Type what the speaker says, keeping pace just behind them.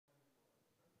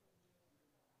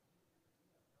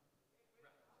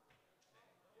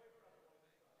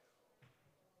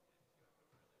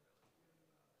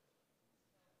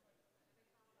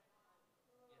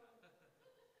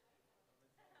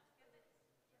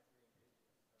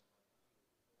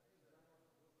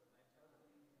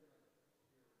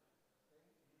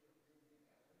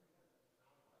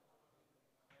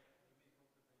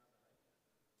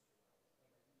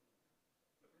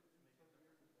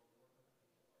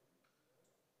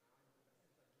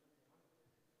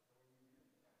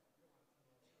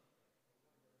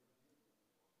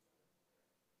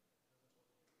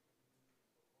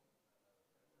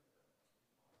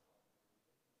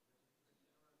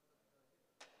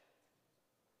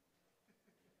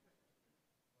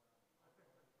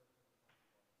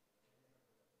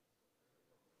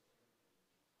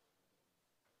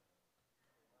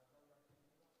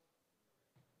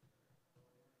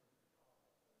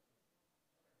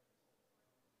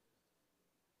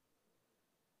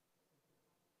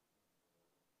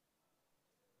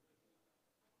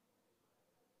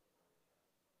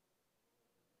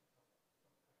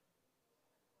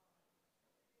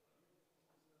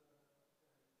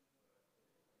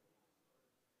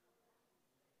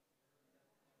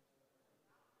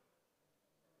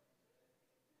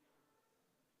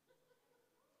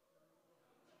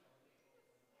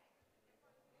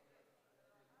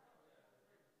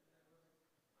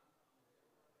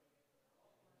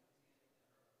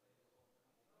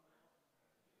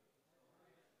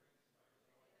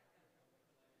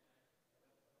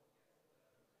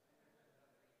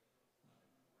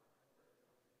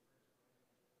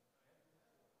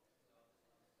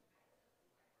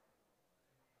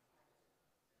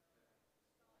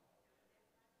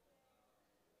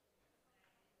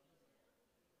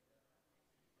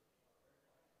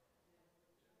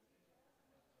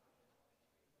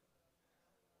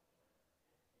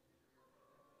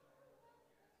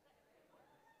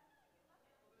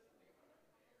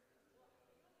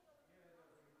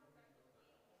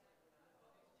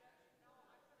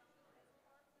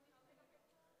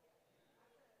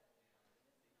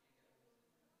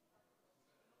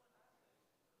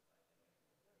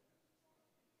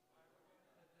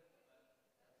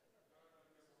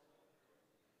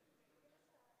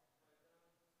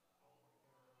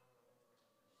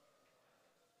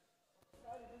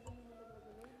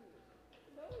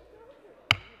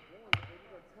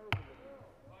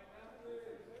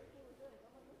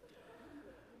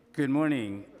Good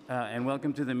morning, and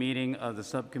welcome to the meeting of the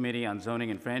Subcommittee on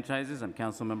Zoning and Franchises. I'm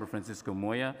Councilmember Francisco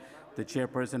Moya, the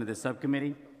chairperson of the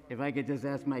subcommittee. If I could just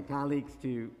ask my colleagues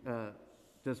to,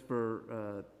 just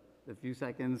for a few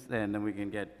seconds, and then we can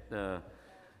get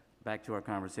back to our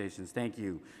conversations. Thank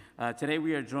you. Today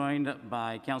we are joined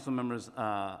by Council Members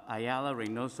Ayala,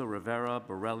 Reynoso, Rivera,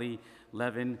 Borelli,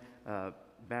 Levin,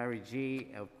 Barry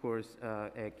G. Of course,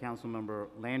 Councilmember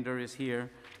Lander is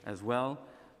here as well.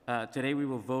 Today we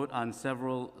will vote on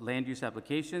several land use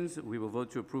applications. We will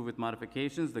vote to approve with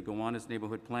modifications the Gowanus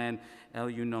Neighborhood Plan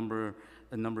LU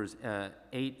numbers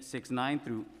 869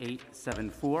 through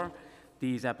 874.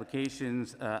 These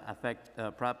applications affect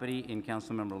property in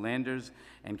Councilmember Lander's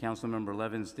and Councilmember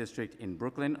Levin's district in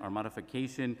Brooklyn. Our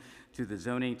modification to the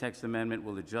zoning text amendment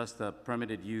will adjust the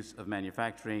permitted use of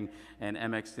manufacturing and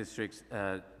MX districts,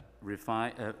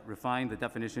 refine the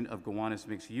definition of Gowanus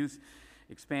mixed use,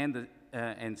 expand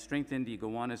and strengthen the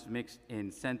Gowanus mixed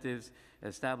incentives,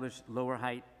 establish lower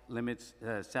height limits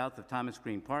south of Thomas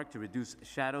Green Park to reduce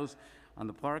shadows on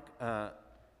the park,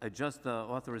 adjust the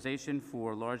authorization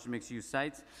for large mixed-use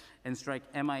sites, and strike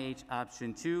MIH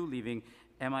option 2, leaving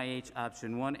MIH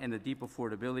option 1 and the deep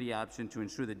affordability option to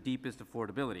ensure the deepest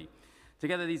affordability.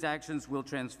 Together, these actions will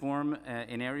transform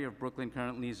an area of Brooklyn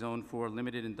currently zoned for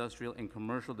limited industrial and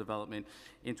commercial development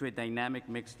into a dynamic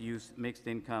mixed-use,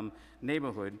 mixed-income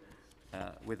neighborhood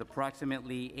with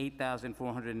approximately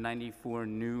 8,494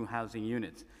 new housing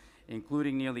units,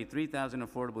 including nearly 3,000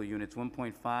 affordable units,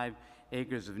 1.5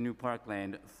 acres of new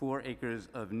parkland, 4 acres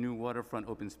of new waterfront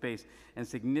open space, and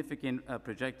significant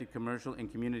projected commercial and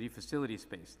community facility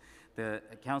space. The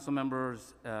council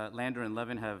members, Lander and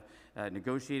Levin, have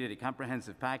negotiated a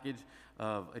comprehensive package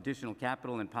of additional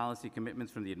capital and policy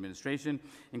commitments from the administration,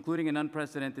 including an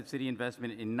unprecedented city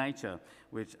investment in NYCCA,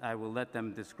 which I will let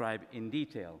them describe in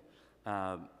detail.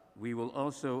 We will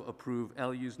also approve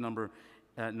LU's numbers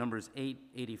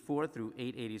 884 through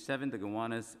 887, the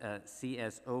Gowanus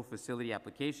CSO facility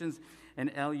applications,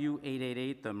 and LU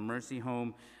 888, the Mercy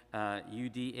Home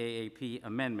UDAAP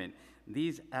amendment.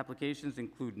 These applications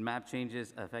include map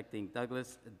changes affecting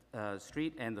Douglas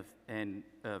Street and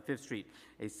 5th Street,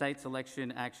 a site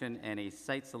selection action and a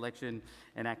site selection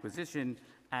and acquisition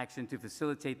action to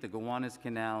facilitate the Gowanus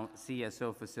Canal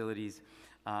CSO facilities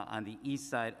on the east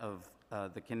side of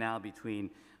the canal between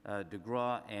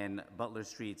DeGraw and Butler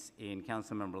Streets in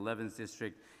Councilmember Levin's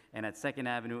district, and at 2nd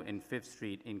Avenue and 5th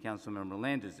Street in Councilmember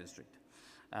Lander's district.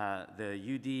 The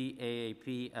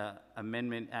UDAAP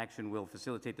amendment action will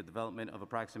facilitate the development of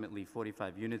approximately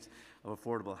 45 units of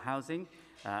affordable housing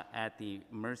at the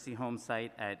Mercy Home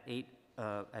site at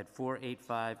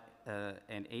 485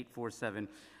 and 847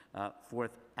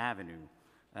 4th Avenue.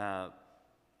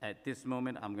 At this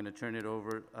moment, I'm going to turn it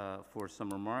over for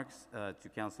some remarks to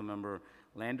Councilmember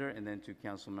Lander and then to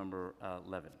Councilmember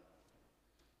Levin.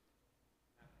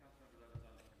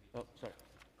 Oh, sorry.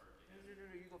 No,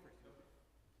 you go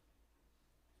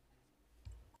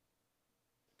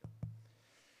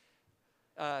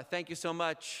first. Thank you so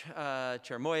much,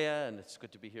 Chair Moya, and it's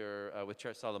good to be here with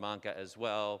Chair Salamanca as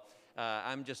well.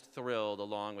 I'm just thrilled,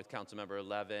 along with Councilmember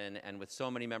Levin and with so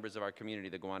many members of our community,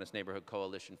 the Gowanus Neighborhood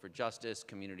Coalition for Justice,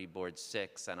 Community Board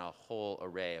 6, and a whole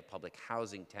array of public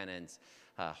housing tenants,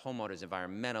 homeowners,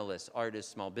 environmentalists,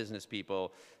 artists, small business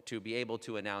people, to be able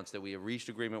to announce that we have reached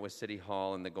agreement with City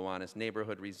Hall in the Gowanus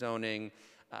neighborhood rezoning,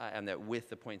 and that with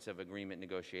the points of agreement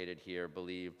negotiated here,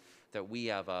 believe that we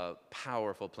have a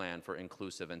powerful plan for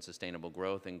inclusive and sustainable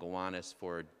growth in Gowanus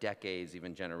for decades,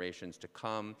 even generations to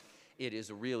come. It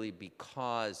is really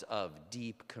because of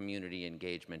deep community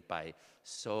engagement by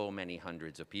so many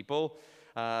hundreds of people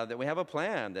that we have a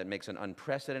plan that makes an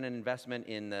unprecedented investment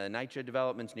in the NYCCA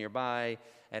developments nearby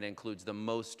and includes the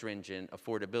most stringent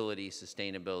affordability,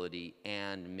 sustainability,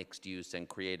 and mixed use and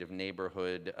creative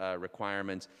neighborhood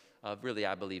requirements of really,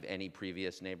 I believe, any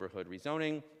previous neighborhood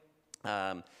rezoning.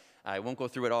 I won't go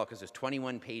through it all because there's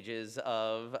 21 pages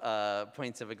of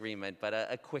points of agreement, but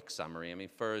a quick summary. I mean,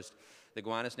 first, the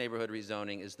Gowanus neighborhood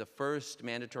rezoning is the first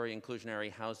mandatory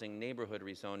inclusionary housing neighborhood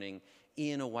rezoning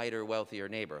in a whiter, wealthier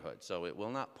neighborhood. So it will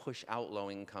not push out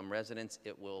low-income residents.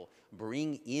 It will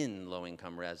bring in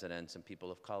low-income residents and people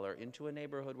of color into a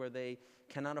neighborhood where they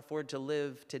cannot afford to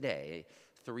live today.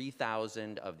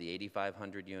 3,000 of the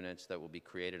 8,500 units that will be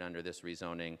created under this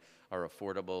rezoning are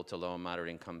affordable to low and moderate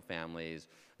income families.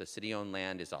 The city-owned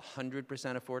land is 100%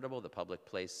 affordable. The public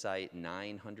place site,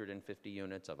 950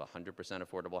 units of 100%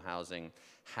 affordable housing,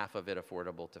 half of it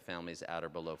affordable to families at or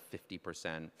below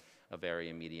 50% of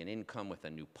area median income with a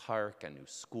new park, a new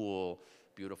school,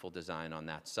 beautiful design on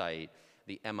that site.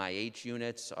 The MIH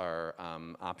units are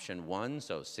option one,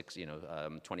 so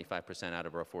 25% at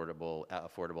or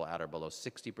affordable at or below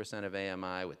 60% of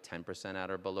AMI, with 10%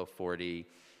 at or below 40,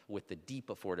 with the deep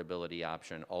affordability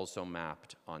option also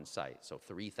mapped on site. So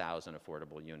 3,000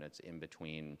 affordable units in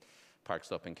between Park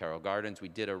Slope and Carroll Gardens. We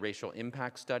did a racial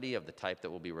impact study of the type that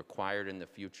will be required in the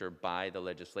future by the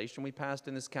legislation we passed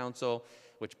in this council,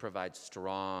 which provides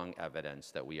strong evidence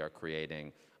that we are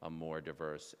creating a more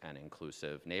diverse and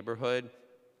inclusive neighborhood.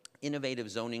 Innovative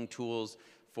zoning tools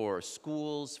for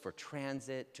schools, for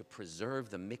transit, to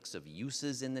preserve the mix of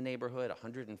uses in the neighborhood,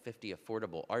 150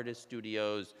 affordable artist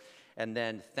studios, and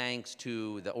then thanks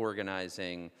to the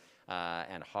organizing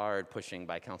and hard pushing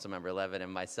by Councilmember Levin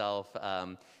and myself,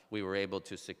 we were able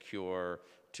to secure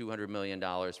 $200 million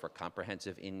for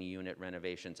comprehensive in-unit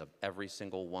renovations of every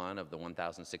single one of the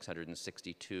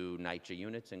 1,662 NYCHA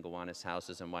units in Gowanus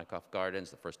Houses and Wyckoff Gardens,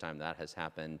 the first time that has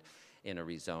happened in a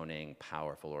rezoning,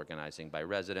 powerful organizing by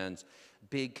residents.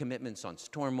 Big commitments on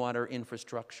stormwater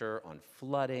infrastructure, on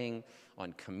flooding,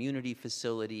 on community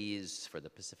facilities for the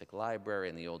Pacific Library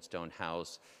and the Old Stone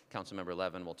House. Councilmember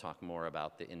Levin will talk more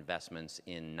about the investments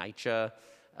in NYCHA,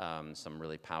 some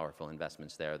really powerful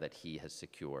investments there that he has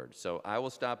secured. So I will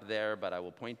stop there, but I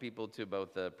will point people to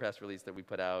both the press release that we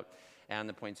put out and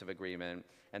the points of agreement.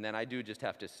 And then I do just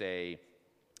have to say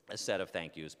a set of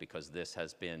thank yous, because this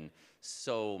has been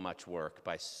so much work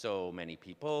by so many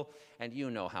people. And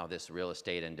you know how this real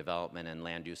estate and development and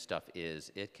land use stuff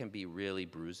is. It can be really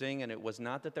bruising. And it was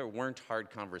not that there weren't hard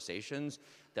conversations.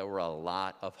 There were a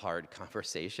lot of hard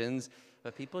conversations.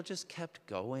 But people just kept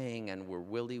going and were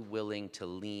really willing to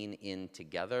lean in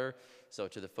together. So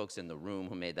to the folks in the room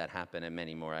who made that happen and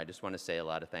many more, I just want to say a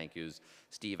lot of thank yous.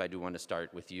 Steve, I do want to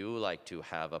start with you, like to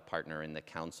have a partner in the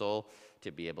council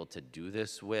to be able to do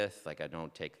this with. Like, I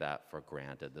don't take that for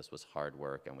granted. This was hard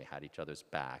work, and we had each other's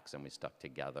backs, and we stuck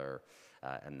together,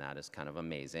 and that is kind of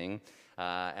amazing.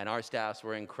 And our staffs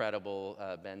were incredible,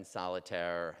 Ben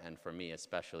Solitaire, and for me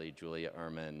especially, Julia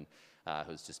Ehrman,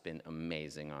 who's just been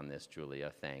amazing on this.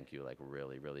 Julia, thank you, like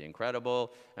really, really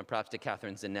incredible. And props to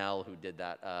Catherine Zanell, who did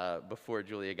that before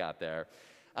Julia got there.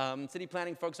 City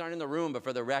planning folks aren't in the room, but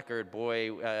for the record,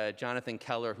 boy, Jonathan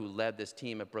Keller, who led this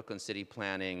team at Brooklyn City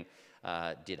Planning,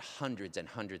 did hundreds and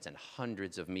hundreds and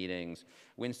hundreds of meetings.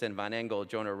 Winston Van Engel,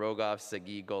 Jonah Rogoff,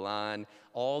 Sagi Golan,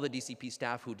 all the DCP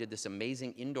staff who did this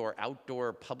amazing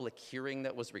indoor-outdoor public hearing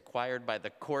that was required by the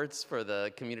courts for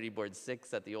the Community Board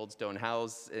 6 at the Old Stone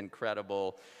House,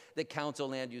 incredible. The council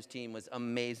land use team was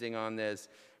amazing on this.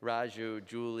 Raju,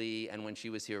 Julie, and when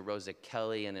she was here, Rosa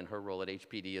Kelly, and in her role at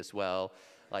HPD as well.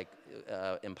 Like,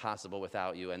 impossible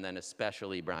without you. And then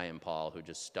especially Brian Paul, who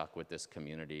just stuck with this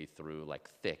community through like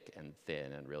thick and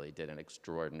thin and really did an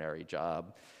extraordinary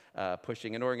job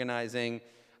pushing and organizing.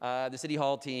 The City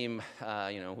Hall team,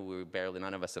 who we barely,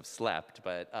 none of us have slept,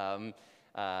 but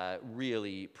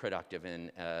really productive in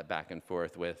back and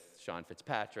forth with Sean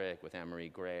Fitzpatrick, with Anne-Marie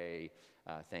Gray.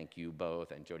 Thank you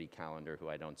both, and Jody Callender, who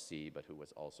I don't see, but who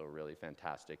was also really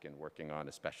fantastic in working on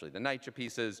especially the NYCHA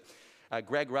pieces.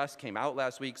 Greg Russ came out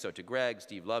last week, so to Greg,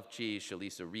 Steve Lovechi,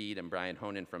 Shalisa Reed, and Brian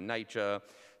Honan from NYCHA.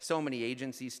 So many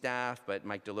agency staff, but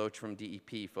Mike Deloach from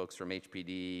DEP, folks from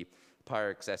HPD,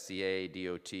 Parks, SCA,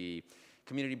 DOT.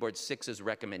 Community Board 6's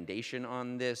recommendation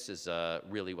on this is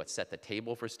really what set the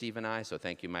table for Steve and I, so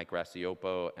thank you Mike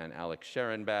Rassiopo and Alex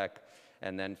Scherenbeck.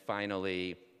 And then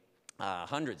finally,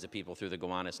 hundreds of people through the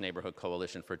Gowanus Neighborhood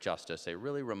Coalition for Justice, a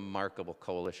really remarkable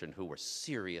coalition who were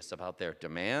serious about their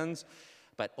demands,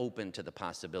 but open to the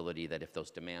possibility that if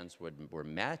those demands were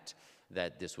met,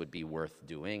 that this would be worth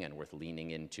doing and worth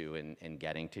leaning into and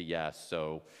getting to yes.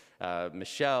 So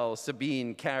Michelle,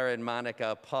 Sabine, Karen,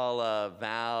 Monica, Paula,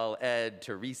 Val, Ed,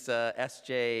 Teresa,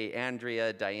 SJ,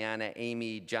 Andrea, Diana,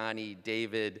 Amy, Johnny,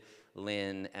 David,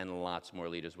 Lynn, and lots more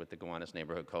leaders with the Gowanus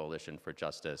Neighborhood Coalition for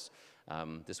Justice.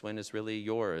 This win is really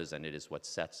yours, and it is what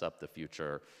sets up the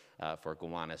future for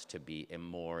Gowanus to be a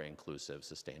more inclusive,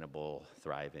 sustainable,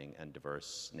 thriving, and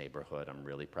diverse neighborhood. I'm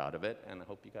really proud of it, and I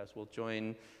hope you guys will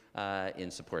join in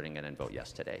supporting it and vote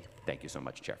yes today. Thank you so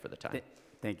much, Chair, for the time.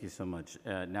 Thank you so much.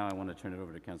 Now I want to turn it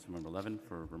over to Councilmember Levin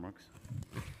for remarks.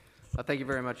 Thank you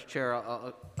very much, Chair.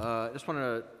 I just want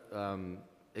to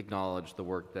acknowledge the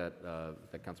work that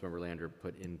Councilmember Lander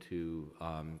put into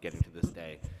getting to this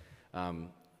day.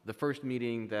 The first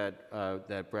meeting that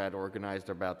Brad organized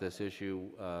about this issue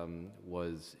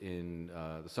was in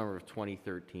the summer of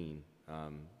 2013.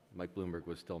 Mike Bloomberg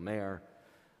was still mayor.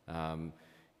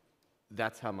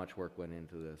 That's how much work went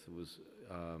into this. It was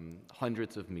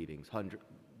hundreds of meetings,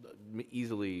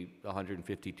 easily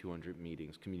 150, 200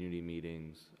 meetings, community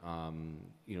meetings.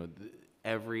 You know,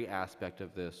 every aspect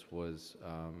of this was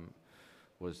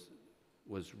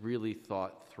really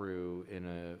thought through in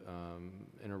a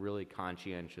really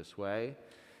conscientious way.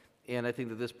 And I think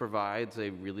that this provides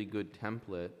a really good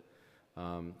template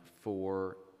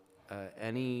for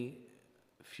any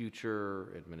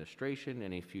future administration,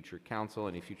 any future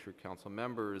council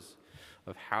members,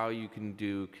 of how you can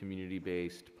do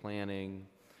community-based planning,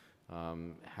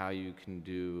 how you can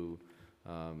do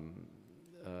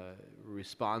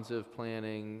responsive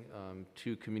planning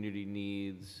to community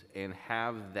needs, and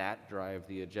have that drive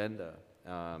the agenda,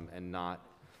 and not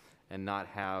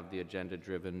have the agenda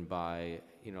driven by,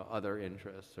 you know, other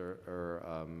interests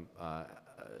or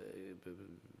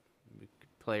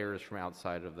players from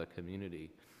outside of the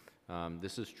community.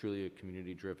 This is truly a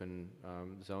community-driven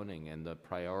zoning, and the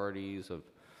priorities of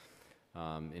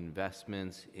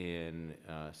investments in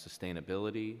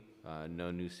sustainability,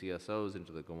 no new CSOs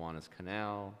into the Gowanus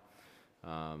Canal,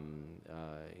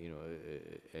 you know,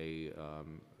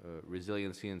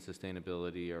 resiliency and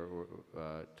sustainability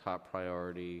are top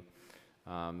priority.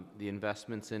 The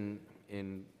investments in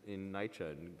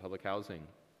NYCHA, in public housing.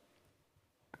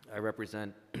 I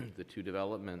represent the two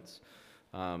developments,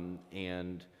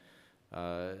 and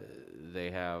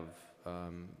they have,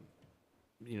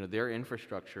 you know, their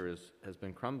infrastructure has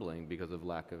been crumbling because of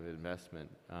lack of investment.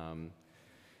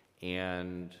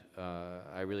 And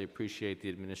I really appreciate the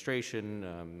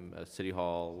administration, City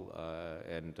Hall,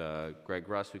 and Greg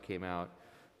Russ, who came out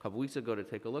a couple weeks ago to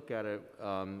take a look at it,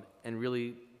 and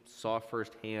really saw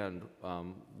firsthand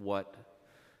what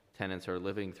tenants are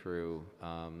living through,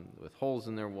 with holes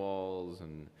in their walls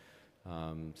and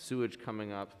sewage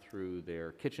coming up through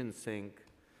their kitchen sink,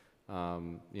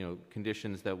 you know,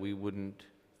 conditions that we wouldn't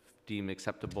deem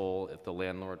acceptable if the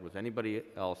landlord was anybody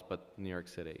else but New York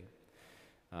City.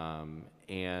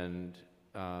 And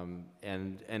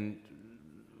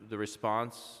the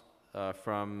response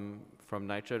from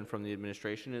NYCHA and from the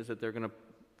administration is that they're going to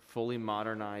fully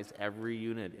modernize every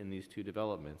unit in these two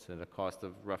developments at a cost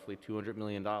of roughly $200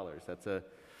 million. That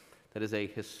is a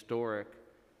historic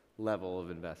level of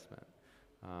investment.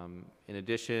 In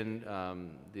addition,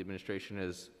 the administration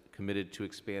is committed to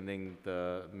expanding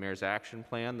the Mayor's Action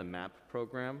Plan, the MAP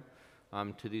program,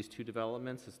 to these two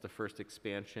developments. It's the first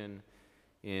expansion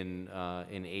in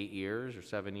 8 years or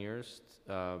 7 years,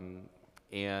 and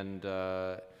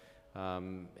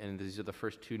these are the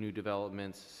first two new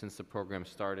developments since the program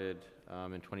started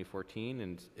in 2014,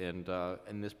 and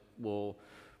this will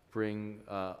bring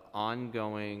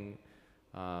ongoing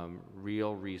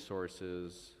real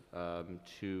resources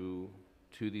to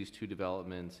these two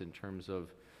developments in terms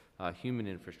of human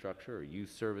infrastructure,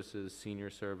 youth services, senior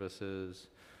services,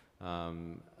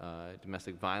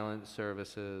 domestic violence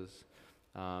services,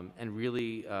 and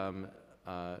really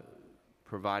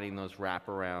providing those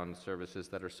wraparound services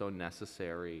that are so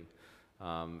necessary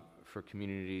for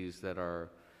communities that are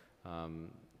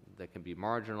that can be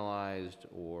marginalized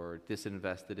or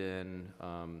disinvested in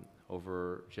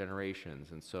over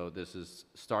generations. And so this is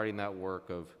starting that work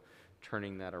of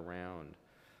turning that around.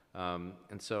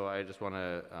 And so I just want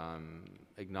to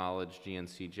acknowledge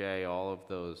GNCJ, all of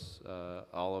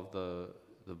the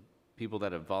people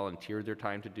that have volunteered their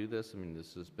time to do this. I mean,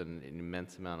 this has been an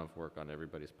immense amount of work on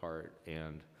everybody's part.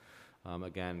 And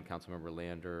again, Councilmember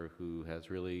Lander, who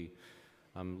has really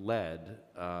led,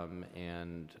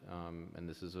 and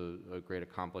this is a great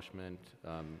accomplishment.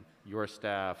 Your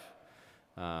staff,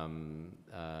 Catherine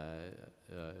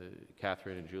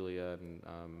and Julia, and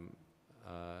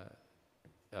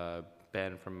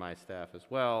Ben from my staff as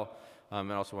well. I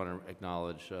also want to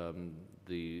acknowledge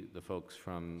the folks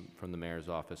from the mayor's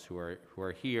office who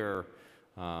are here,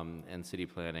 and city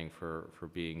planning for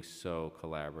being so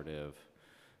collaborative,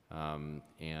 and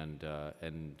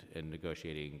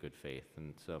negotiating in good faith.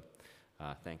 And so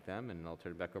thank them, and I'll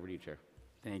turn it back over to you, Chair.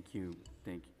 Thank you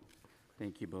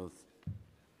both.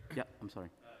 Yeah, I'm sorry.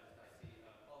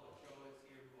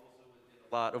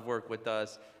 A lot of work with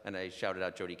us, and I shouted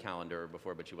out Jody Callender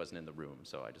before, but she wasn't in the room,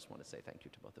 so I just want to say thank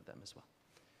you to both of them as well.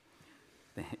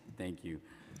 Thank you.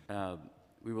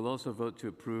 We will also vote to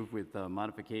approve with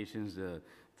modifications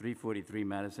 343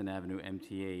 Madison Avenue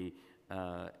MTA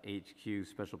HQ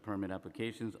special permit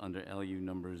applications under LU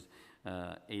numbers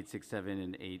 867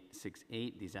 and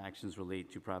 868. These actions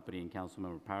relate to property in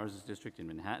Councilmember Powers' district in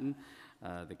Manhattan.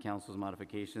 The council's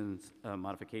modification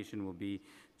will be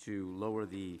to lower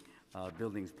the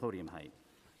building's podium height.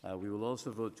 We will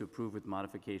also vote to approve with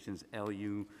modifications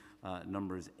LU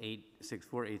numbers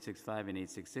 864, 865, and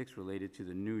 866 related to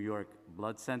the New York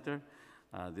Blood Center.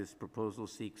 This proposal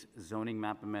seeks zoning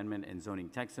map amendment and zoning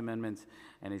text amendments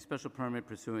and a special permit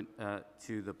pursuant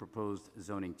to the proposed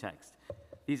zoning text.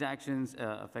 These actions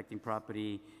affecting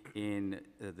property in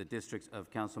the districts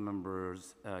of council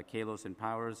members Kalos and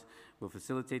Powers will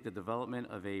facilitate the development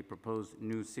of a proposed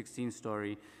new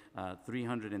 16-story,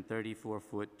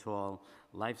 334-foot tall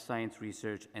life science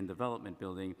research and development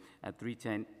building at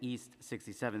 310 East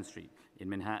 67th Street in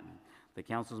Manhattan. The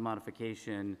council's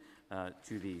modification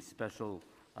to the special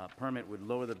permit would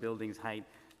lower the building's height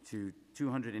to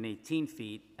 218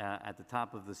 feet at the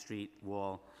top of the street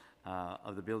wall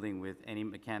of the building, with any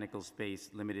mechanical space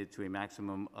limited to a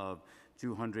maximum of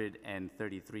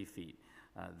 233 feet.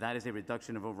 That is a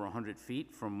reduction of over 100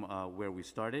 feet from where we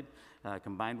started,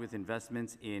 combined with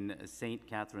investments in St.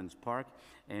 Catherine's Park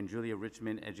and Julia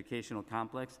Richmond Educational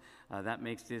Complex. That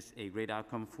makes this a great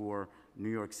outcome for New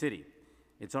York City.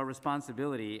 It's our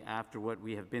responsibility, after what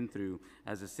we have been through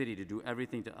as a city, to do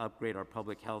everything to upgrade our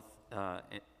public health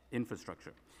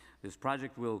infrastructure. This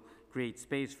project will create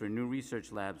space for new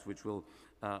research labs, which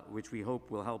we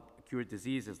hope will help cure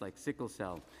diseases like sickle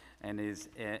cell, and is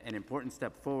an important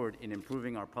step forward in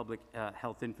improving our public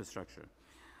health infrastructure.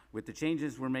 With the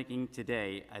changes we're making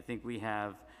today, I think we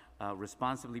have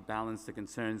responsibly balanced the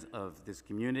concerns of this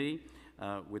community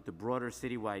with the broader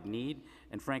citywide need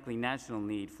and, frankly, national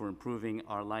need for improving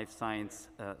our life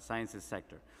sciences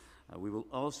sector. We will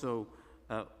also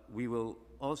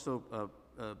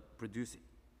produce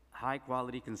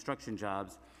high-quality construction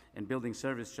jobs and building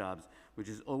service jobs, which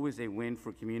is always a win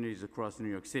for communities across New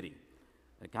York City.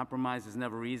 A compromise is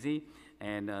never easy,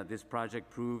 and this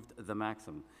project proved the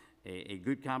maxim.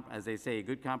 As they say, a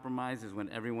good compromise is when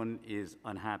everyone is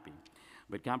unhappy.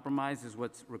 But compromise is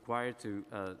what's required to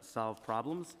solve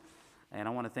problems. And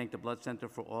I want to thank the Blood Center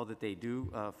for all that they do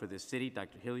for this city.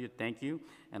 Dr. Hilliard, thank you.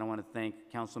 And I want to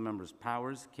thank Council Members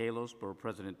Powers, Kalos, Borough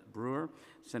President Brewer,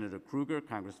 Senator Kruger,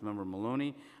 Congressmember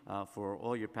Maloney, for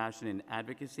all your passion and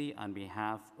advocacy on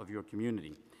behalf of your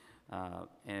community.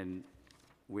 And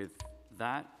with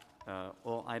that,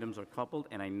 all items are coupled,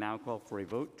 and I now call for a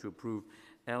vote to approve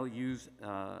LUs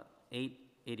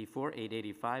 884,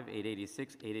 885,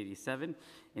 886, 887,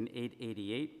 and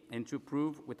 888, and to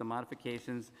approve with the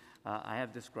modifications I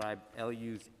have described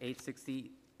LUs 867,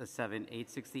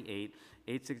 868,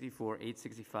 864,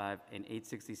 865, and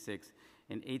 866,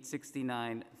 and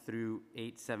 869 through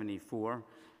 874.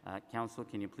 Council,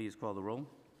 can you please call the roll?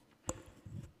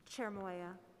 Chair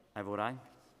Moya. I vote aye.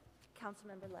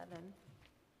 Councilmember Levin.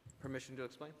 Permission to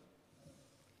explain?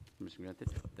 Permission granted.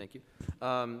 Thank you.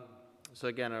 So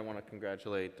again, I want to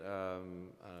congratulate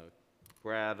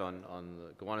Brad on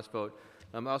the Gowanus vote.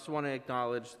 I also want to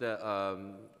acknowledge that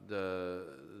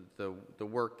the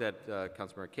work that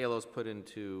Councilmember Kalos put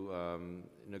into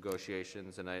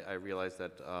negotiations, and I realize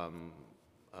that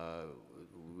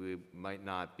we might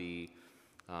not be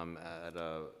at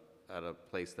a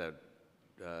place that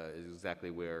is exactly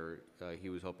where he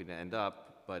was hoping to end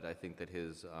up, but I think that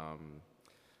his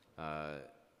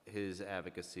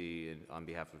advocacy on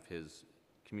behalf of his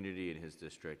community and his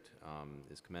district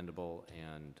is commendable,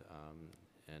 and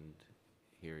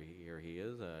here he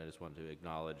is. I just wanted to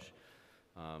acknowledge,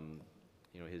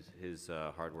 his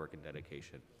hard work and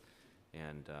dedication.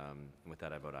 And with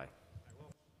that, I vote aye.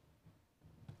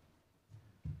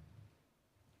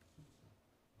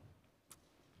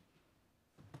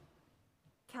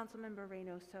 Councilmember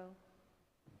Reynoso.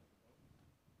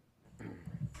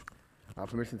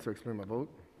 Permission to explain my vote.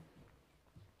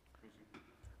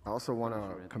 I also want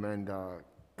to commend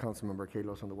Councilmember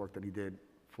Kalos on the work that he did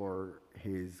for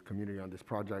his community on this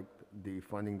project, the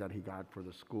funding that he got for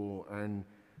the school and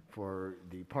for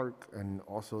the park, and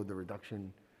also the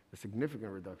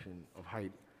significant reduction of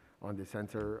height on the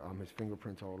center. His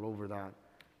fingerprints are all over that.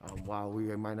 While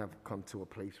we might have come to a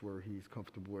place where he's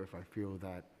comfortable with, I feel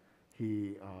that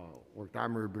he worked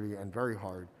admirably and very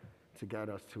hard to get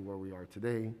us to where we are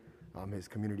today. His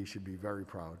community should be very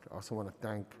proud. I also want to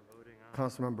thank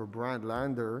Councilmember Brad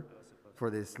Lander for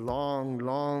this long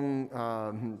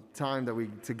time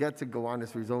to get to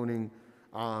Gowanus rezoning.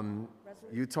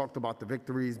 You talked about the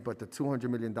victories, but the $200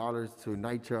 million to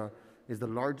NYCHA is the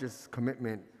largest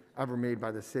commitment ever made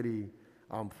by the city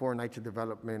for NYCHA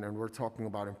development, and we're talking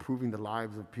about improving the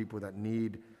lives of people that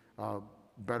need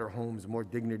better homes, more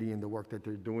dignity in the work that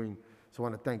they're doing. So I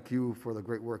want to thank you for the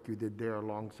great work you did there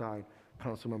alongside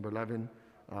Councilmember Levin,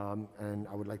 and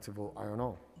I would like to vote aye on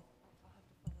all.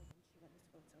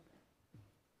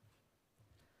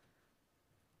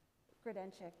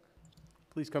 Grodenchik.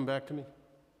 Please come back to me.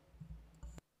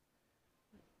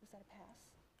 Was that a pass?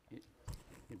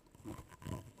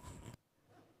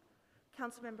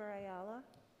 Councilmember Ayala.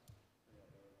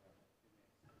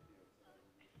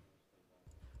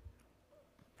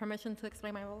 permission to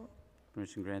explain my vote.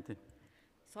 Permission granted.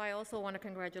 So I also want to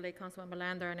congratulate Councilmember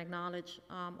Lander and acknowledge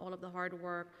all of the hard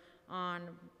work on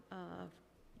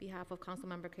behalf of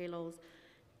Councilmember Kalos.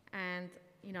 And,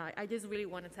 you know, I just really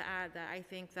wanted to add that I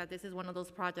think that this is one of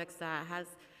those projects that has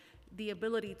the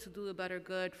ability to do a better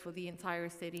good for the entire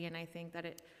city, and I think that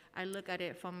I look at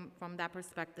it from that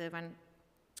perspective, and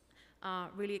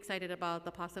really excited about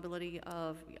the possibility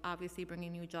of obviously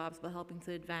bringing new jobs, but helping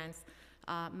to advance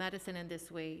medicine in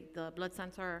this way. The blood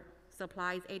center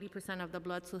supplies 80% of the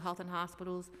blood to health and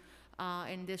hospitals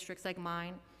in districts like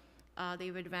mine.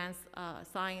 They've advanced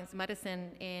science,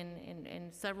 medicine in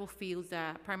several fields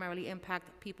that primarily impact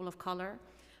people of color.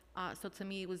 So to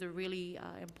me, it was a really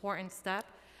important step.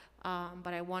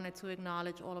 But I wanted to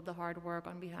acknowledge all of the hard work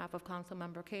on behalf of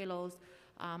Councilmember Kalos.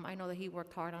 I know that he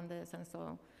worked hard on this, and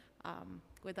so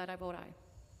with that, I vote aye.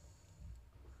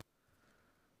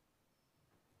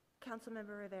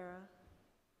 Councilmember Rivera.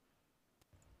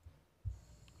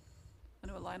 I'm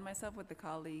going to align myself with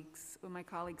my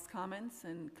colleagues' comments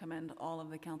and commend all of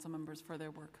the council members for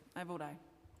their work. I vote aye.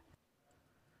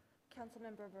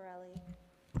 Councilmember Borelli.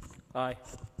 Aye.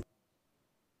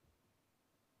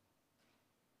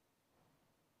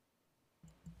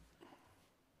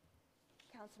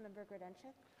 Councilmember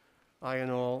Grodenchik. Aye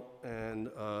and all, and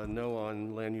no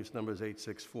on land use numbers 8,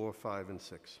 6, 4, 5, and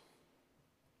 6.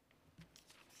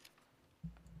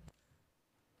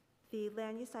 The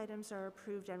land use items are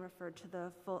approved and referred to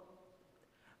the full,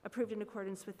 approved in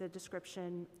accordance with the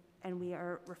description, and we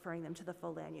are referring them to the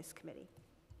full land use committee.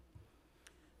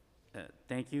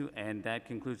 Thank you, and that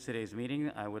concludes today's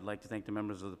meeting. I would like to thank the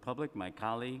members of the public, my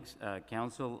colleagues,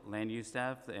 council, land use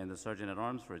staff, and the Sergeant at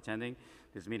Arms for attending.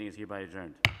 This meeting is hereby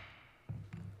adjourned.